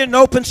door didn't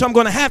open, so I'm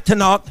going to have to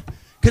knock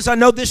because I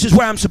know this is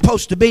where I'm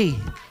supposed to be.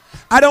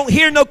 I don't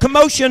hear no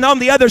commotion on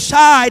the other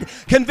side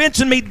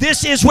convincing me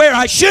this is where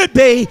I should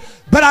be,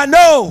 but I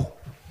know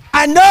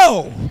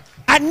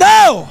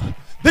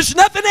there's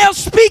nothing else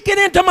speaking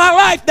into my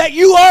life that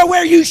you are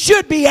where you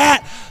should be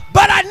at,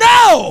 but I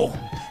know.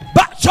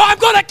 So I'm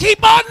going to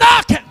keep on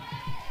knocking.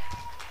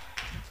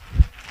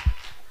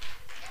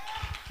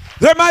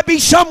 There might be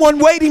someone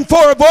waiting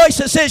for a voice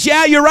that says,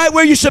 yeah, you're right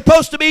where you're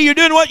supposed to be. You're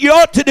doing what you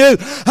ought to do.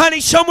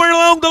 Honey, somewhere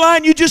along the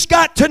line, you just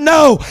got to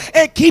know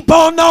and keep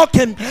on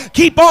knocking.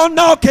 Keep on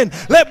knocking.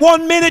 Let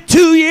 1 minute,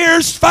 2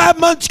 years, 5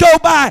 months go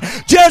by.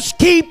 Just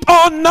keep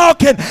on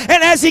knocking.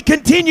 And as he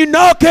continued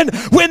knocking,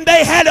 when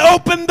they had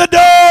opened the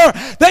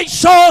door, they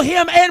saw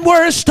him and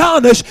were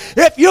astonished.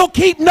 If you'll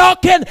keep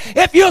knocking,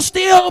 if you'll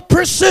still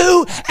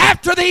pursue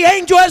after the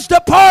angel has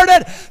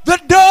departed, the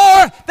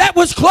door that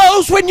was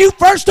closed when you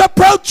first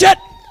approached it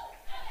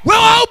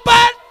will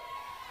open.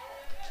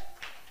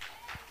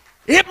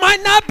 It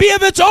might not be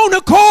of its own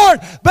accord,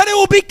 but it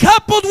will be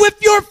coupled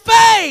with your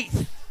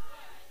faith.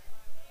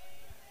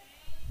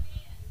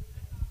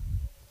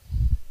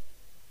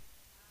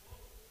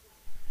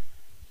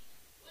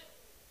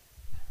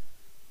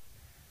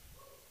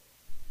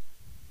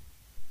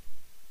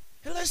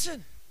 Hey,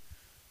 listen.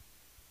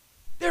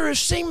 There is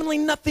seemingly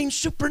nothing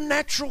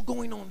supernatural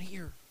going on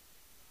here.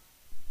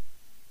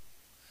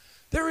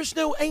 There is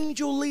no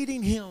angel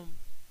leading him.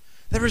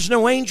 There is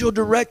no angel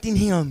directing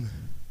him.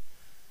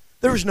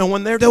 There is no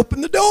one there to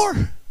open the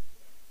door.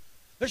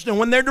 There's no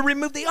one there to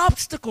remove the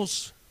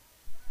obstacles.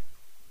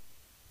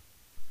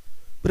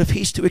 But if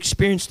he's to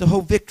experience the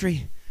whole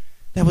victory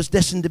that was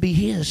destined to be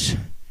his,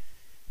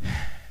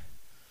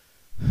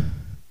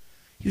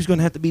 he was going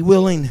to have to be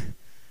willing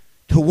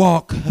to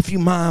walk a few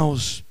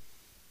miles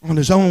on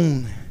his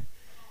own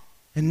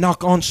and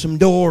knock on some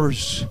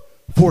doors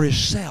for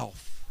himself.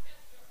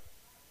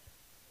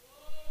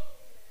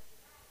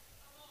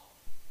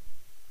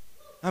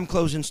 I'm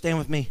closing. Stand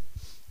with me.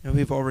 And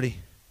we've already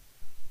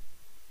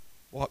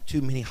walked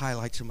too many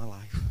highlights of my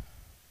life.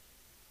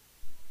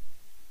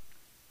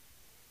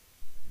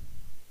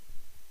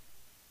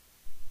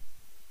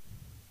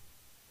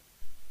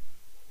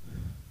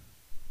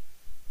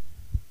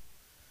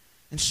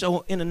 And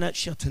so, in a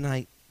nutshell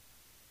tonight,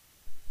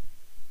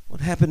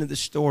 what happened in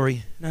this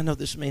story, and I know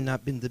this may not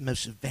have been the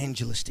most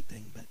evangelistic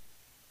thing, but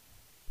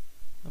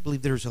I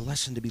believe there's a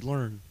lesson to be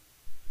learned.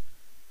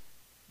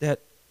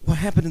 That what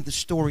happened in the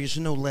story is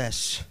no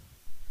less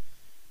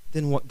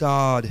than what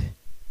God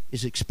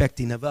is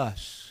expecting of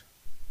us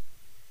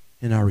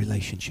in our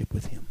relationship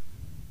with Him.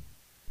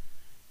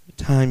 At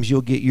times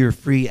you'll get your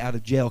free out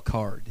of jail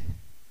card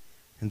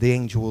and the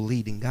angel will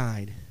lead and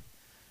guide.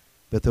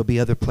 But there'll be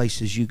other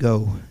places you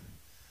go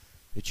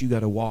that you got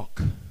to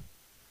walk.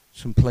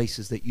 Some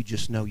places that you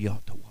just know you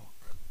ought to walk.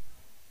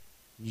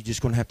 You're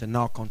just going to have to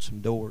knock on some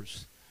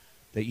doors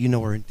that you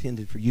know are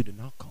intended for you to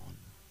knock on.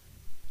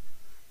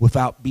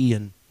 Without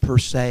being, per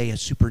se, a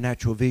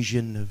supernatural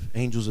vision of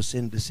angels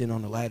ascend, descend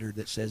on a ladder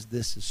that says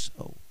this is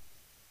so.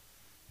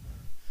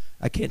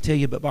 I can't tell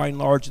you, but by and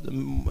large,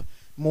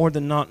 more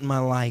than not in my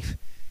life,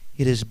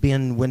 it has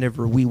been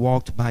whenever we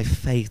walked by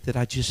faith that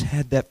I just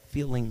had that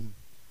feeling.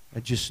 I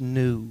just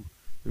knew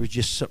there was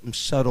just something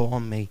subtle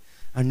on me.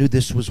 I knew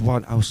this was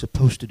what I was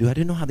supposed to do. I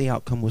didn't know how the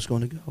outcome was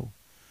going to go.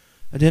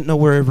 I didn't know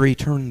where every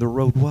turn the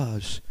road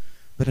was,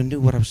 but I knew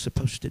what I was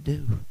supposed to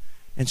do.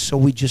 And so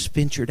we just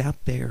ventured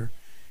out there,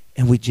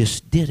 and we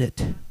just did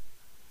it.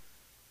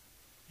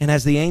 And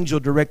as the angel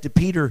directed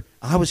Peter,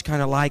 I was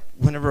kind of like,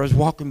 whenever I was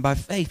walking by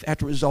faith,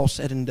 after it was all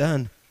said and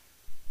done,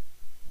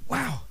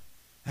 wow,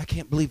 I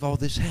can't believe all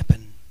this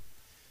happened.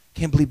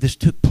 Can't believe this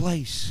took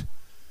place.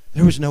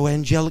 There was no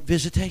angelic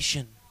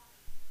visitation.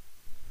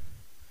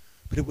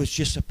 But it was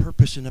just a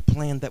purpose and a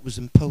plan that was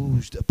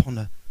imposed upon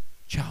a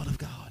child of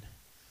God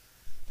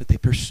that they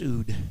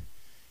pursued in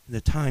the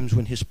times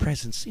when His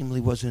presence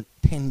seemingly wasn't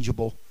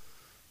tangible,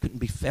 couldn't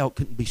be felt,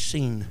 couldn't be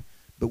seen,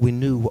 but we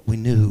knew what we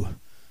knew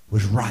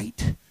was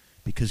right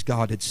because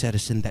God had set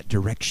us in that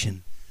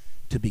direction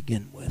to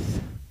begin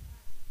with.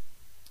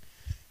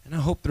 And I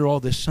hope through all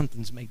this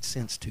something's made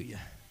sense to you.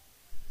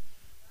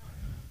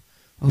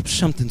 I hope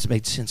something's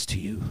made sense to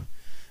you.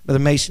 Brother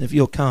Mason, if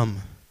you'll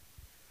come.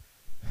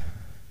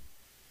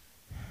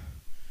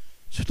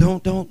 So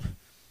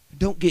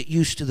don't get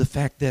used to the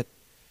fact that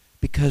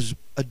because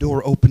a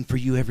door opened for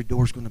you, every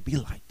door is going to be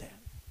like that.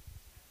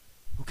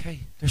 Okay?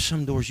 There's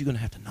some doors you're going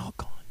to have to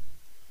knock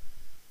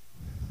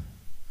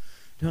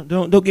on.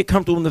 Don't get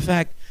comfortable in the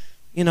fact,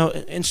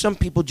 and some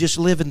people just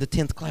live in the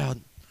 10th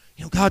cloud.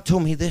 God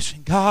told me this,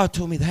 and God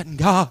told me that, and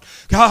God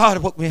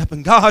woke me up,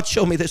 and God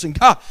showed me this, and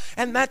God.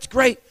 And that's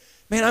great.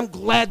 Man, I'm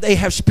glad they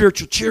have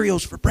spiritual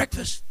Cheerios for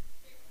breakfast.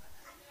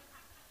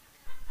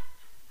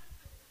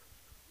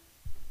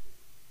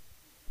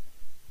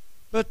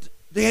 But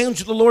the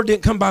angel of the Lord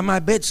didn't come by my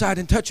bedside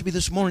and touch me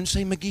this morning and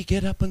say, McGee,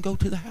 get up and go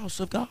to the house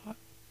of God.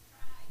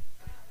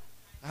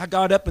 I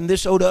got up in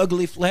this old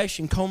ugly flesh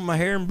and combed my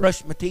hair and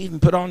brushed my teeth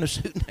and put on a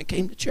suit and I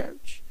came to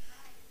church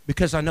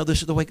because I know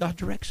this is the way God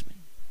directs me.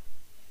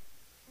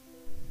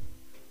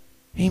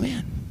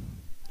 Amen.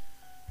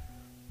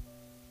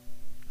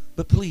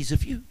 But please,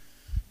 if you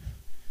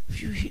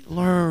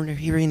learn or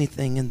hear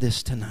anything in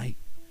this tonight,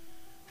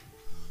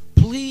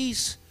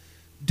 please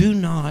do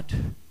not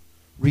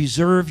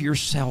reserve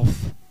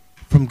yourself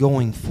from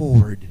going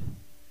forward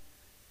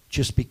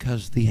just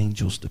because the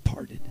angels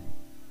departed.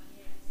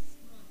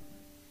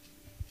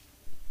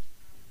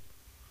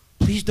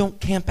 Please don't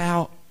camp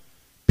out,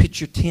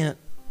 pitch your tent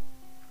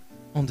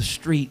on the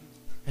street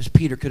as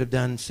Peter could have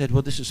done and said,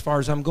 well, this is as far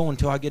as I'm going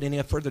until I get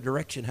any further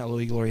direction.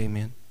 Hallelujah, glory,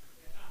 amen.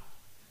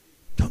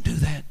 Don't do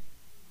that.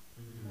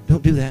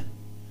 Don't do that.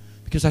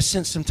 Because I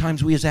sense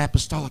sometimes we as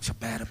apostolics are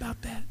bad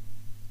about that.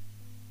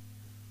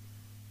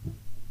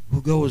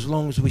 We'll go as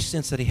long as we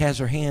sense that He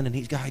has our hand and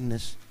He's guiding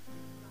us.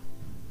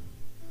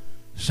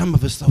 Some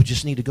of us, though,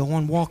 just need to go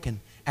on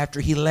walking.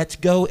 After He lets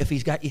go, if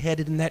He's got you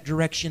headed in that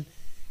direction,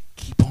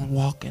 keep on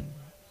walking.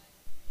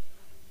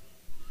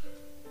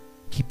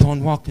 Keep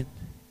on walking.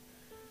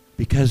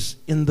 Because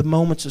in the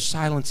moments of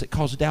silence that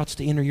cause doubts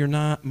to enter your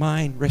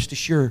mind, rest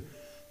assured,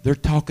 they're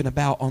talking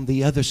about on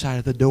the other side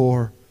of the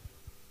door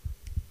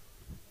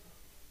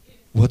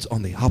what's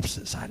on the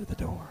opposite side of the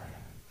door.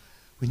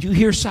 When you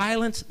hear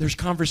silence, there's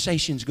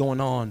conversations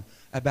going on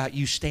about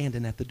you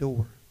standing at the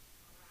door.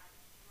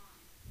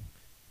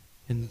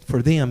 And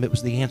for them, it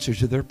was the answer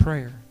to their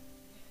prayer.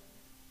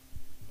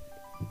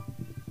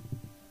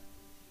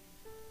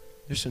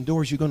 There's some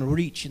doors you're going to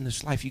reach in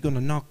this life. You're going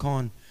to knock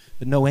on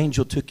that no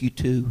angel took you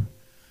to.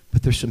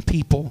 But there's some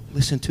people,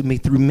 listen to me,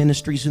 through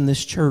ministries in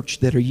this church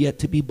that are yet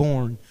to be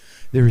born.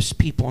 There is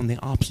people on the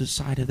opposite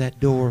side of that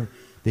door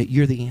that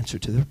you're the answer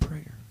to their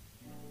prayer.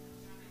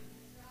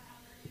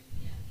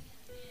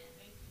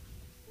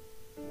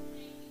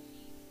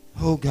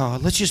 Oh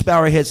God, let's just bow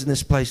our heads in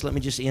this place. Let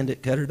me just end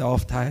it, cut it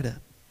off, tie it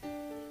up.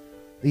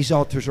 These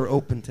altars are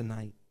open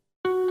tonight.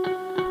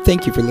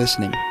 Thank you for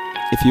listening.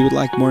 If you would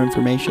like more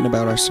information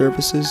about our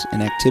services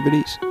and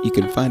activities, you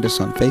can find us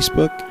on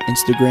Facebook,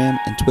 Instagram,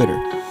 and Twitter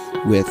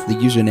with the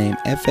username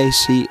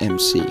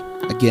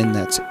FACMC. Again,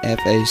 that's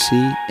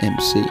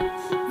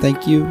FACMC.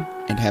 Thank you,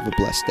 and have a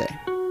blessed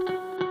day.